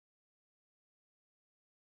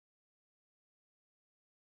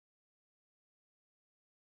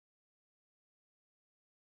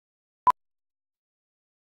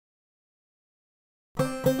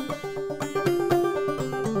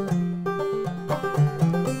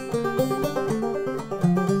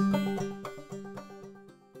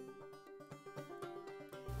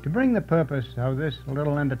bring the purpose of this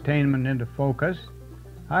little entertainment into focus,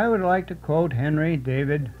 I would like to quote Henry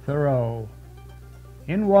David Thoreau.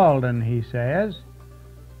 In Walden, he says,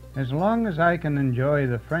 "As long as I can enjoy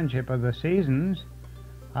the friendship of the seasons,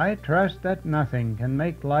 I trust that nothing can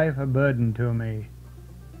make life a burden to me."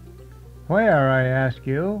 Where, I ask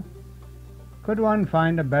you, could one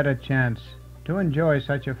find a better chance to enjoy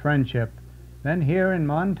such a friendship than here in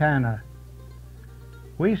Montana?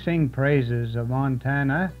 We sing praises of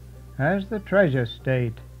Montana as the treasure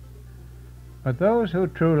state, but those who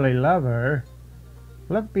truly love her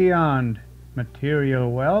look beyond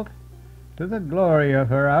material wealth to the glory of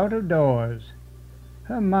her out of doors,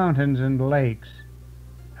 her mountains and lakes,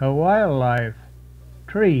 her wildlife,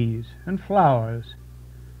 trees and flowers,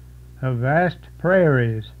 her vast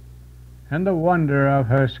prairies, and the wonder of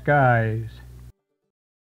her skies.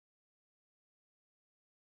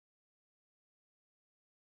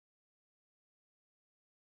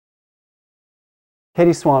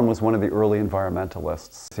 Katie Swan was one of the early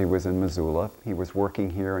environmentalists. He was in Missoula. He was working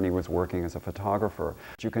here and he was working as a photographer.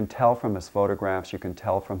 You can tell from his photographs, you can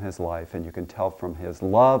tell from his life, and you can tell from his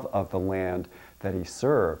love of the land that he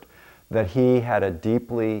served that he had a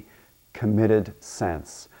deeply committed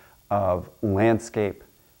sense of landscape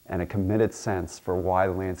and a committed sense for why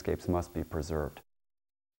landscapes must be preserved.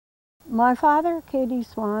 My father, Katie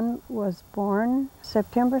Swan, was born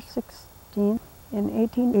September 16th. In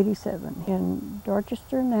 1887 in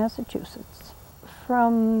Dorchester, Massachusetts.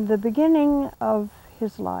 From the beginning of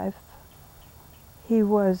his life, he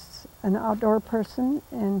was an outdoor person,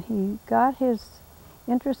 and he got his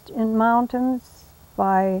interest in mountains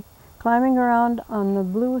by climbing around on the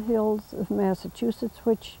Blue Hills of Massachusetts,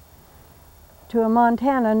 which to a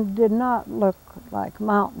Montanan did not look like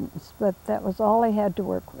mountains, but that was all he had to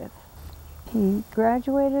work with. He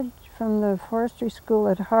graduated from the forestry school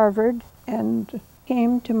at Harvard and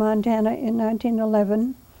came to Montana in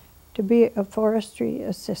 1911 to be a forestry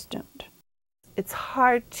assistant. It's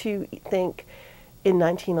hard to think in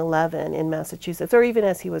 1911 in Massachusetts, or even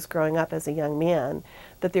as he was growing up as a young man,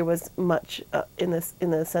 that there was much in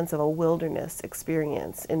the sense of a wilderness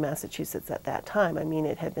experience in Massachusetts at that time. I mean,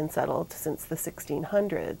 it had been settled since the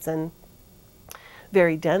 1600s and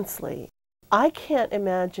very densely. I can't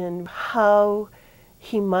imagine how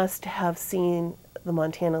he must have seen the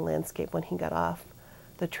Montana landscape when he got off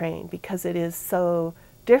the train, because it is so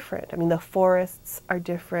different. I mean, the forests are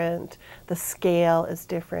different, the scale is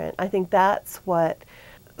different. I think that's what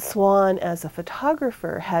Swan as a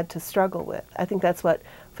photographer had to struggle with. I think that's what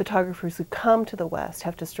photographers who come to the West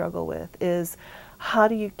have to struggle with, is how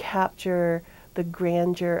do you capture the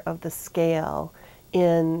grandeur of the scale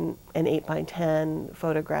in an 8x10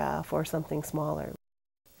 photograph or something smaller.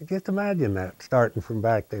 Just imagine that, starting from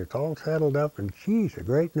back there. It's all settled up, and geez, a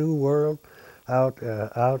great new world out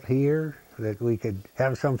here that we could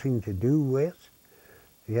have something to do with.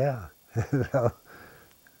 Yeah, so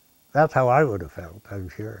that's how I would have felt, I'm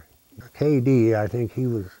sure. KD, I think he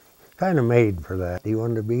was kind of made for that. He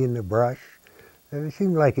wanted to be in the brush. It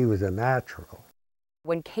seemed like he was a natural.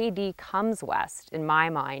 When KD comes west, in my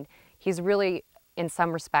mind, he's really, in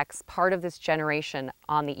some respects, part of this generation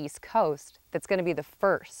on the East Coast that's going to be the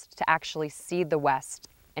first to actually see the West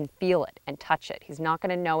and feel it and touch it. He's not going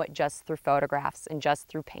to know it just through photographs and just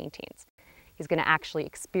through paintings. He's going to actually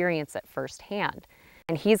experience it firsthand.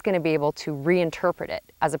 And he's going to be able to reinterpret it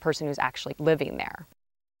as a person who's actually living there.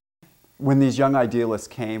 When these young idealists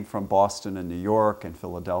came from Boston and New York and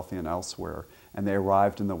Philadelphia and elsewhere, and they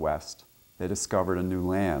arrived in the West, they discovered a new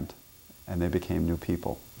land, and they became new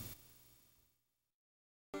people.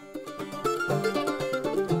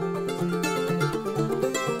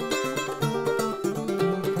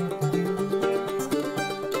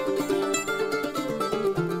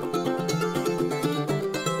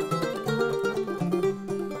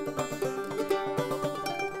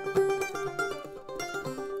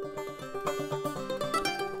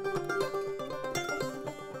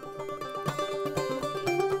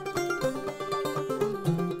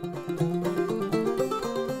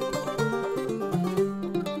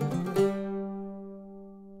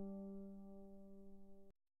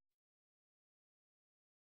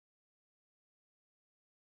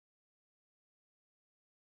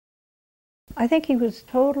 I think he was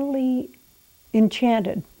totally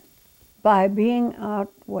enchanted by being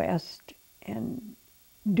out west and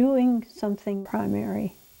doing something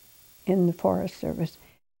primary in the Forest Service.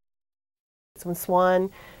 When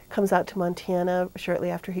Swan comes out to Montana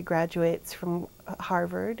shortly after he graduates from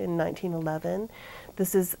Harvard in 1911,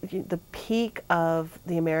 this is the peak of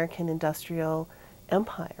the American industrial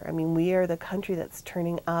empire. I mean, we are the country that's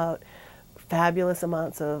turning out fabulous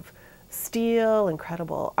amounts of steel,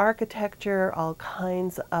 incredible architecture, all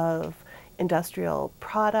kinds of industrial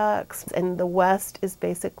products, and the West is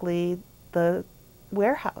basically the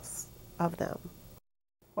warehouse of them.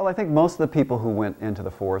 Well, I think most of the people who went into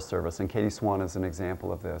the Forest Service, and Katie Swan is an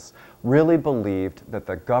example of this, really believed that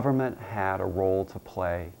the government had a role to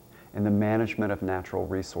play in the management of natural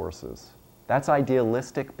resources. That's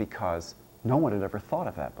idealistic because no one had ever thought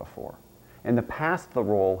of that before. In the past, the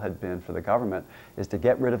role had been for the government is to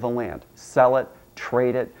get rid of the land, sell it,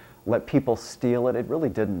 trade it, let people steal it. It really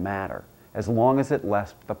didn't matter as long as it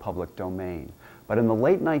left the public domain. But in the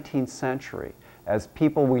late 19th century, as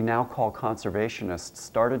people we now call conservationists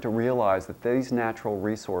started to realize that these natural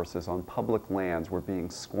resources on public lands were being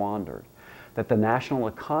squandered, that the national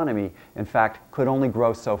economy, in fact, could only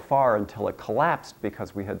grow so far until it collapsed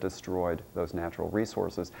because we had destroyed those natural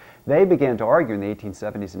resources. They began to argue in the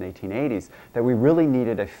 1870s and 1880s that we really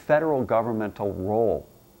needed a federal governmental role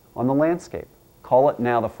on the landscape. Call it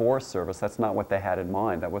now the Forest Service. That's not what they had in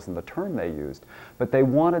mind. That wasn't the term they used. But they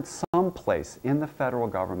wanted some place in the federal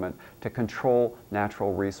government to control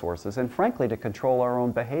natural resources and, frankly, to control our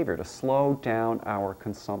own behavior, to slow down our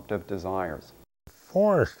consumptive desires.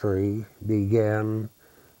 Forestry began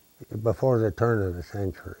before the turn of the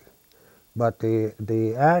century, but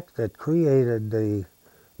the act that created the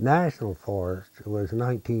national forest was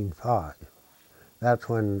 1905. That's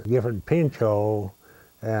when Gifford Pinchot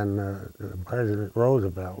and President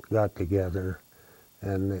Roosevelt got together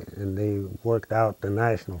and they worked out the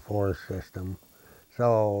national forest system.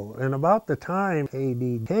 So, and about the time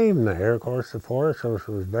KD came there, of course the Forest Service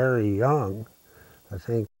was very young, I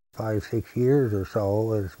think 5, 6 years or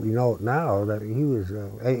so, as we know it now, that he was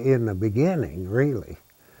in the beginning, really.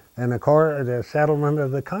 And of course, the settlement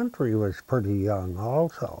of the country was pretty young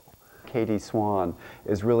also. Katie Swan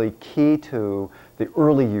is really key to the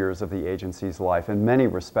early years of the agency's life in many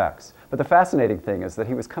respects. But the fascinating thing is that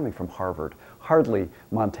he was coming from Harvard, hardly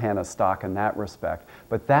Montana stock in that respect.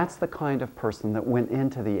 But that's the kind of person that went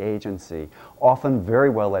into the agency, often very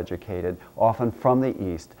well educated, often from the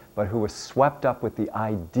East, but who was swept up with the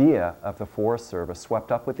idea of the Forest Service,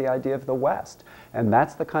 swept up with the idea of the West. And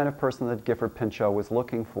that's the kind of person that Gifford Pinchot was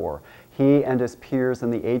looking for. He and his peers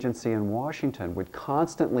in the agency in Washington would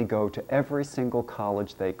constantly go to every single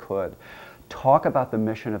college they could, talk about the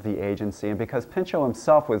mission of the agency, and because Pinchot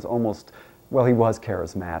himself was almost, well, he was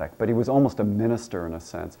charismatic, but he was almost a minister in a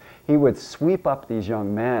sense. He would sweep up these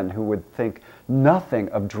young men who would think nothing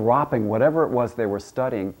of dropping whatever it was they were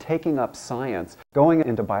studying, taking up science, going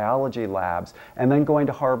into biology labs, and then going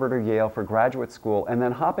to Harvard or Yale for graduate school, and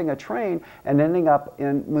then hopping a train and ending up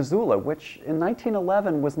in Missoula, which in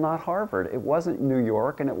 1911 was not Harvard. It wasn't New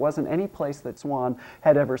York, and it wasn't any place that Swan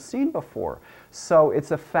had ever seen before. So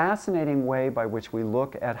it's a fascinating way by which we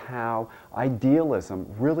look at how idealism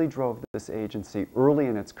really drove this agency early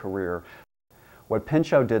in its career. What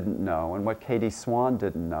Pinchot didn't know, and what Katie Swan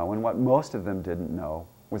didn't know, and what most of them didn't know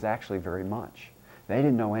was actually very much. They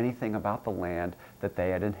didn't know anything about the land that they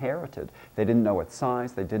had inherited. They didn't know its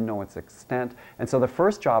size, they didn't know its extent, and so the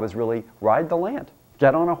first job is really ride the land.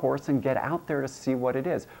 Get on a horse and get out there to see what it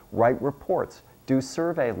is. Write reports, do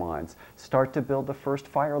survey lines, start to build the first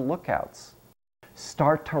fire lookouts.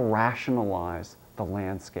 Start to rationalize the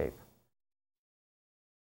landscape.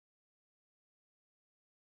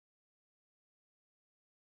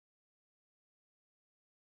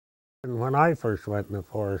 When I first went in the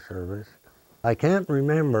Forest Service, I can't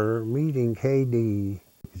remember meeting KD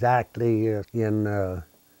exactly in a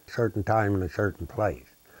certain time in a certain place.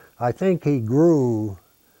 I think he grew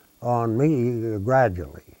on me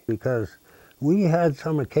gradually because we had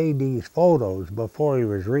some of KD's photos before he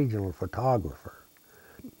was regional photographer.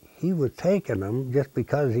 He was taking them just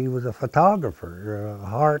because he was a photographer,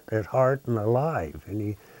 heart at heart and alive, and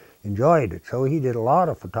he enjoyed it. So he did a lot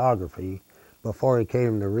of photography before he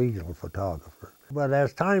came the regional photographer. But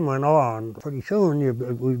as time went on, pretty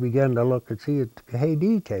soon we began to look and see, hey, did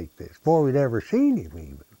he take this? Before we'd ever seen him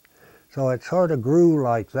even. So it sort of grew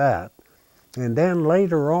like that. And then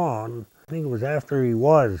later on, I think it was after he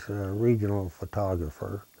was a regional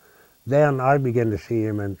photographer, then I began to see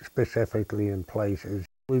him specifically in places.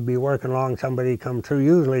 We'd be working along, somebody come through,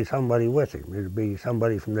 usually somebody with him. It'd be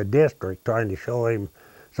somebody from the district trying to show him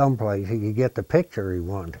someplace he could get the picture he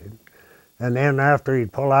wanted. And then after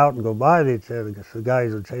he'd pull out and go by, the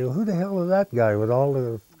guys would say, well, who the hell is that guy with all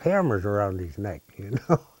the cameras around his neck, you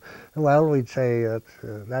know? Well, we'd say,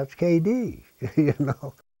 that's KD, you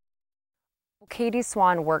know? Katie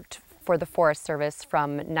Swan worked for the Forest Service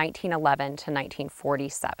from 1911 to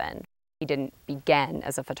 1947. He didn't begin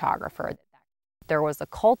as a photographer. There was a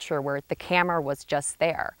culture where the camera was just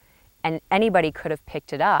there, and anybody could have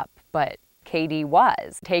picked it up but KD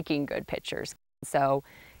was taking good pictures. So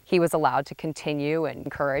he was allowed to continue and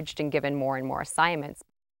encouraged and given more and more assignments.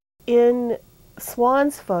 In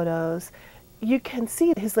Swan's photos, you can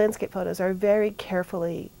see his landscape photos are very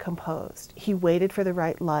carefully composed. He waited for the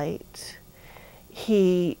right light.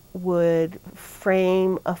 He would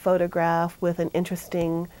frame a photograph with an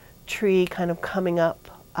interesting tree kind of coming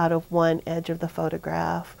up out of one edge of the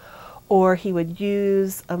photograph, or he would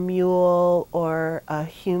use a mule or a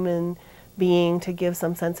human being to give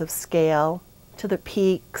some sense of scale to the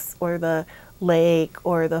peaks or the lake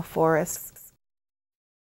or the forests.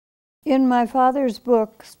 In my father's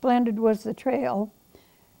book, Splendid Was the Trail,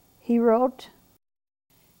 he wrote,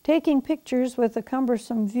 "Taking pictures with a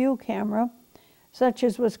cumbersome view camera, such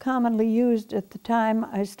as was commonly used at the time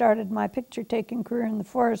I started my picture-taking career in the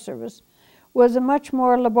Forest Service, was a much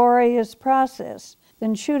more laborious process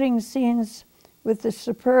than shooting scenes with the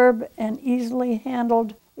superb and easily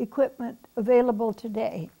handled equipment available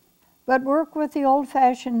today. But work with the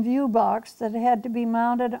old-fashioned view box that had to be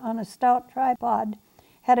mounted on a stout tripod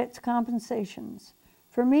had its compensations.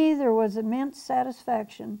 For me, there was immense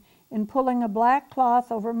satisfaction in pulling a black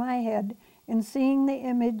cloth over my head and seeing the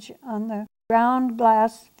image on the ground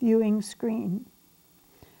glass viewing screen.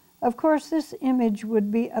 Of course, this image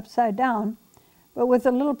would be upside down, but with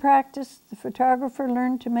a little practice, the photographer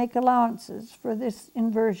learned to make allowances for this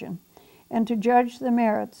inversion and to judge the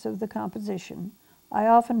merits of the composition. I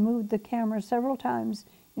often moved the camera several times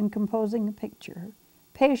in composing a picture.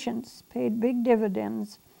 Patience paid big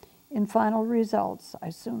dividends in final results, I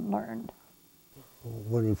soon learned."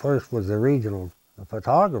 When he first was the regional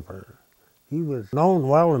photographer, he was known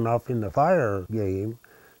well enough in the fire game,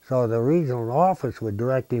 so the regional office would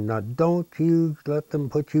direct him, "Now don't you let them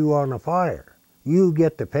put you on a fire. You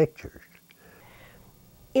get the pictures."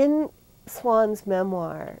 In Swan's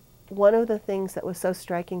memoir, one of the things that was so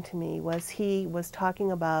striking to me was he was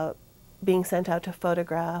talking about being sent out to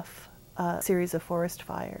photograph a series of forest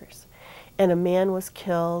fires. And a man was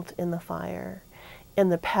killed in the fire,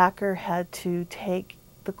 and the packer had to take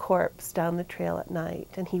the corpse down the trail at night,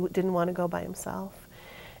 and he didn't want to go by himself.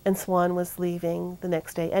 And Swan was leaving the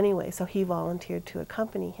next day anyway, so he volunteered to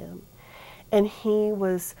accompany him. And he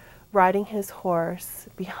was riding his horse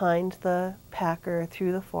behind the packer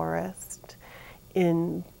through the forest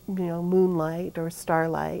in, moonlight or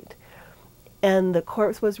starlight. And the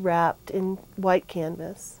corpse was wrapped in white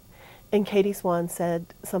canvas. And Katie Swan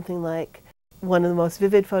said something like, "One of the most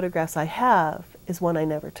vivid photographs I have is one I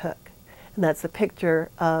never took." And that's a picture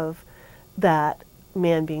of that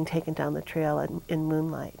man being taken down the trail in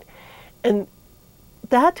moonlight. And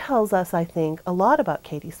that tells us, I think, a lot about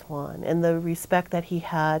Katie Swan and the respect that he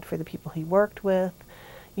had for the people he worked with,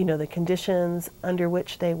 the conditions under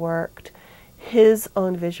which they worked, his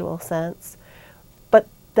own visual sense. But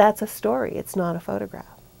that's a story, it's not a photograph.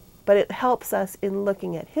 But it helps us in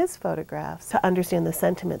looking at his photographs to understand the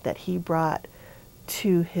sentiment that he brought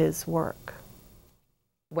to his work.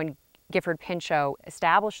 When Gifford Pinchot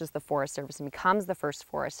establishes the Forest Service and becomes the first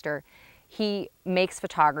forester, he makes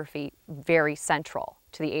photography very central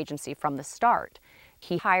to the agency from the start.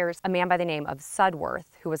 He hires a man by the name of Sudworth,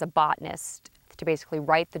 who was a botanist, to basically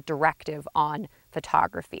write the directive on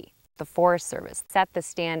photography. The Forest Service set the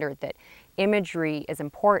standard that imagery is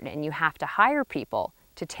important and you have to hire people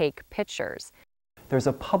to take pictures. There's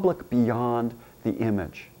a public beyond the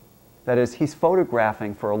image. That is, he's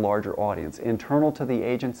photographing for a larger audience, internal to the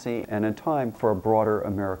agency and in time for a broader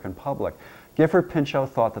American public. Gifford Pinchot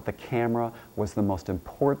thought that the camera was the most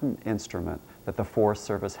important instrument that the Forest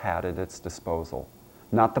Service had at its disposal.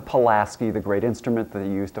 Not the Pulaski, the great instrument that they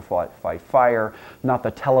used to fight fire, not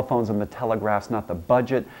the telephones and the telegraphs, not the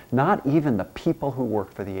budget, not even the people who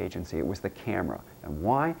worked for the agency. It was the camera. And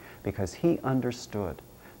why? Because he understood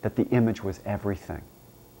that the image was everything.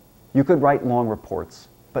 You could write long reports,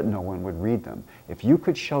 but no one would read them. If you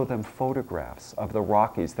could show them photographs of the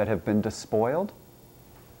Rockies that have been despoiled,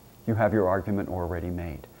 you have your argument already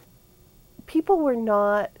made. People were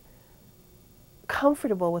not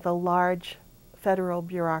comfortable with a large federal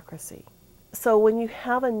bureaucracy. So when you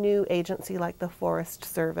have a new agency like the Forest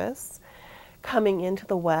Service coming into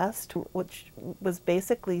the West, which was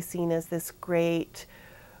basically seen as this great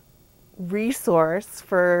resource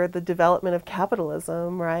for the development of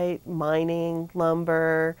capitalism, right? Mining,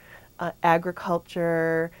 lumber,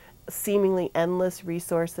 agriculture, seemingly endless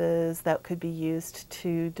resources that could be used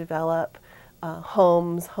to develop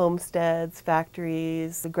homes, homesteads,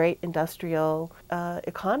 factories, the great industrial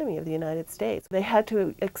economy of the United States. They had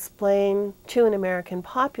to explain to an American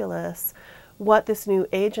populace what this new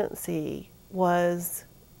agency was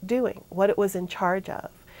doing, what it was in charge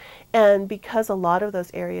of. And because a lot of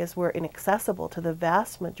those areas were inaccessible to the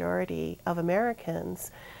vast majority of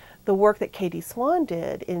Americans, the work that K.D. Swan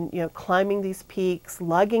did in, climbing these peaks,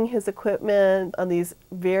 lugging his equipment on these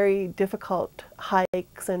very difficult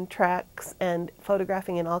hikes and treks and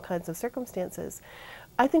photographing in all kinds of circumstances,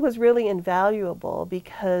 I think was really invaluable,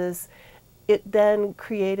 because it then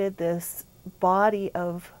created this body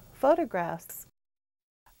of photographs.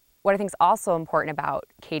 What I think is also important about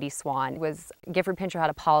K.D. Swan was Gifford Pinchot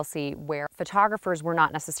had a policy where photographers were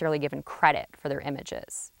not necessarily given credit for their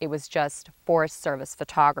images. It was just Forest Service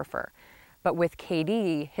photographer. But with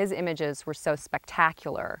K.D., his images were so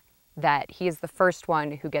spectacular that he is the first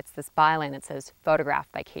one who gets this byline that says,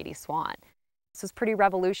 photographed by K.D. Swan. This was pretty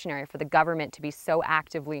revolutionary for the government to be so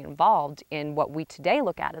actively involved in what we today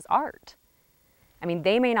look at as art. I mean,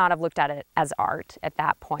 they may not have looked at it as art at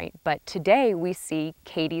that point, but today we see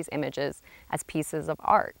K.D.'s images as pieces of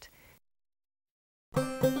art.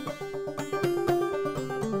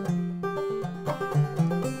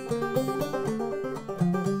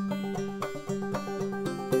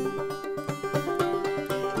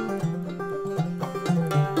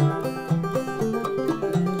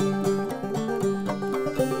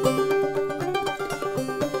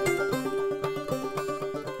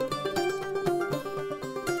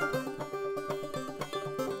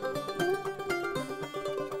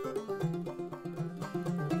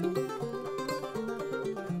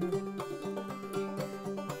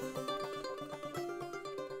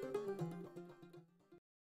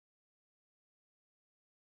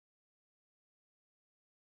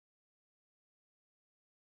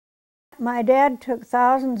 My dad took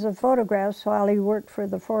thousands of photographs while he worked for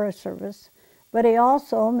the Forest Service, but he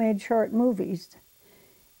also made short movies.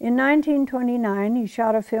 In 1929, he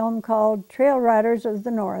shot a film called Trail Riders of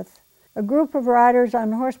the North. A group of riders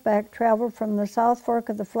on horseback traveled from the South Fork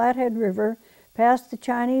of the Flathead River, past the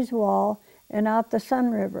Chinese Wall, and out the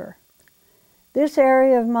Sun River. This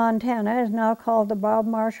area of Montana is now called the Bob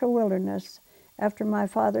Marshall Wilderness, after my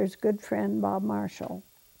father's good friend, Bob Marshall.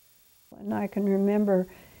 And I can remember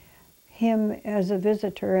him as a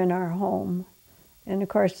visitor in our home. And of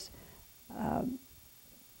course,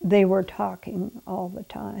 they were talking all the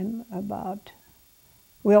time about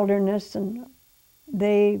wilderness, and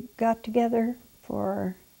they got together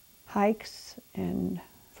for hikes and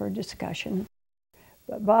for discussion.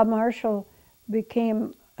 But Bob Marshall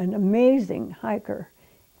became an amazing hiker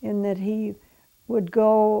in that he would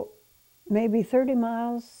go maybe 30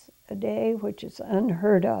 miles a day, which is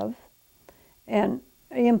unheard of, and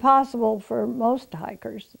impossible for most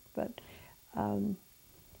hikers, but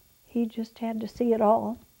he just had to see it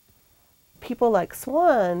all. People like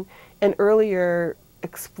Swan and earlier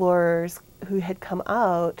explorers who had come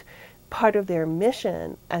out, part of their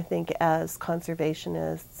mission, I think, as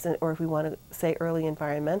conservationists, or if we want to say early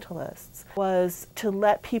environmentalists, was to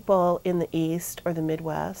let people in the East or the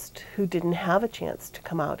Midwest who didn't have a chance to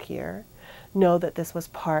come out here know that this was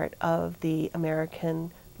part of the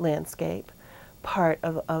American landscape, part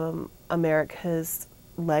of America's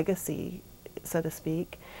legacy, so to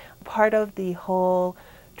speak, part of the whole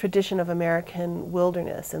tradition of American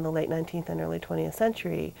wilderness in the late 19th and early 20th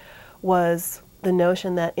century was the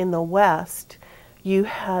notion that in the West you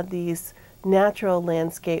had these natural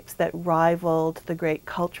landscapes that rivaled the great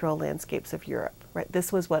cultural landscapes of Europe, right?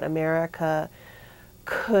 This was what America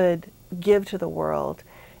could give to the world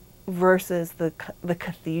versus the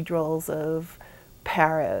cathedrals of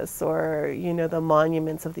Paris or, the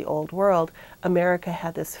monuments of the old world. America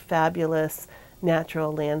had this fabulous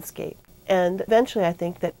natural landscape. And eventually I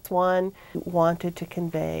think that Swan wanted to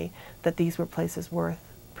convey that these were places worth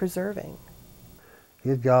preserving.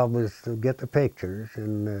 His job was to get the pictures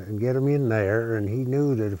and get them in there, and he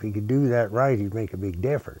knew that if he could do that right, he'd make a big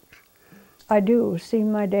difference. I do see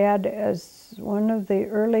my dad as one of the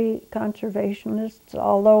early conservationists,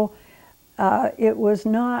 although it was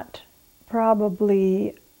not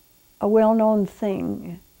probably a well-known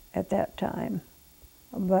thing at that time.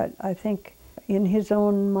 But I think in his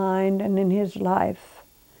own mind and in his life,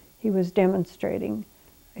 he was demonstrating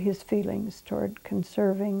his feelings toward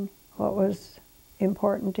conserving what was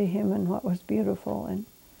important to him and what was beautiful and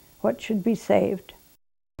what should be saved.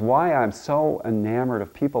 Why I'm so enamored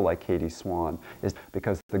of people like K.D. Swan is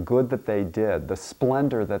because the good that they did, the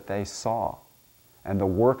splendor that they saw, and the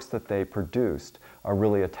works that they produced are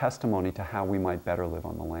really a testimony to how we might better live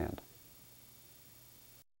on the land.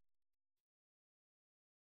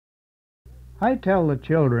 I tell the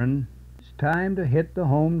children it's time to hit the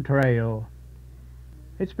home trail.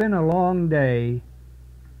 It's been a long day.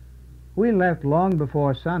 We left long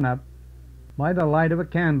before sunup by the light of a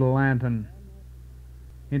candle lantern.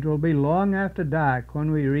 It will be long after dark when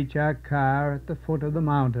we reach our car at the foot of the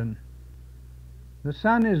mountain. The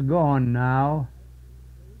sun is gone now.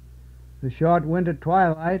 The short winter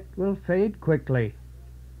twilight will fade quickly.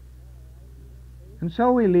 And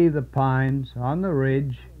so we leave the pines on the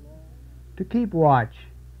ridge to keep watch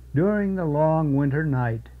during the long winter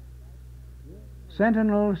night.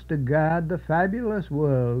 Sentinels to guard the fabulous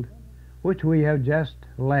world which we have just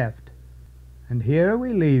left. And here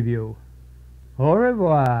we leave you. Au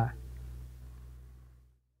revoir.